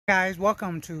Guys,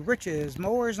 welcome to Rich's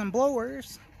Mowers and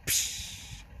Blowers.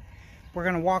 Psh. We're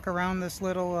gonna walk around this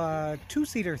little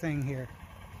two-seater thing here.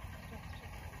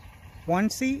 One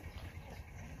seat,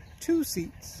 two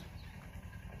seats.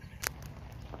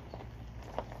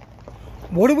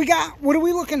 What do we got? What are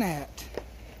we looking at?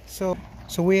 So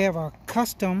we have a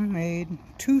custom-made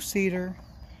two-seater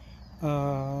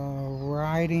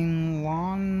riding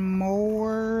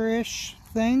lawnmower-ish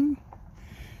thing.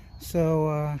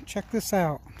 So check this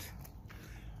out.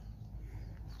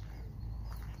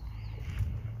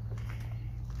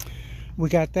 We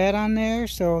got that on there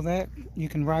so that you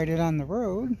can ride it on the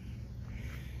road.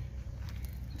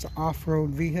 It's an off-road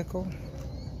vehicle.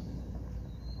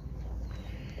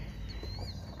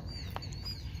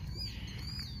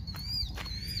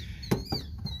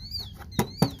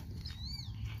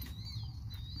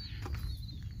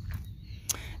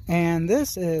 And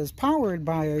this is powered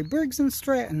by a Briggs &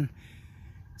 Stratton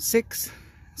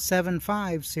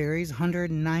 675 series,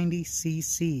 190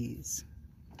 cc's.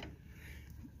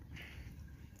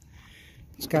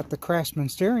 It's got the Craftsman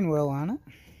steering wheel on it.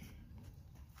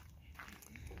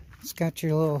 It's got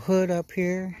your little hood up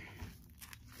here.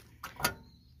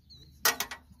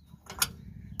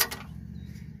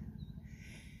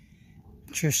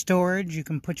 It's your storage. You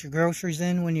can put your groceries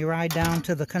in when you ride down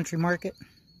to the country market.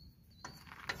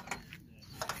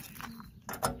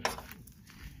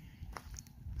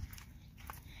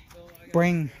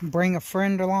 Bring a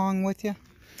friend along with you.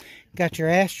 Got your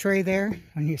ashtray there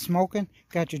when you're smoking.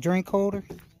 Got your drink holder.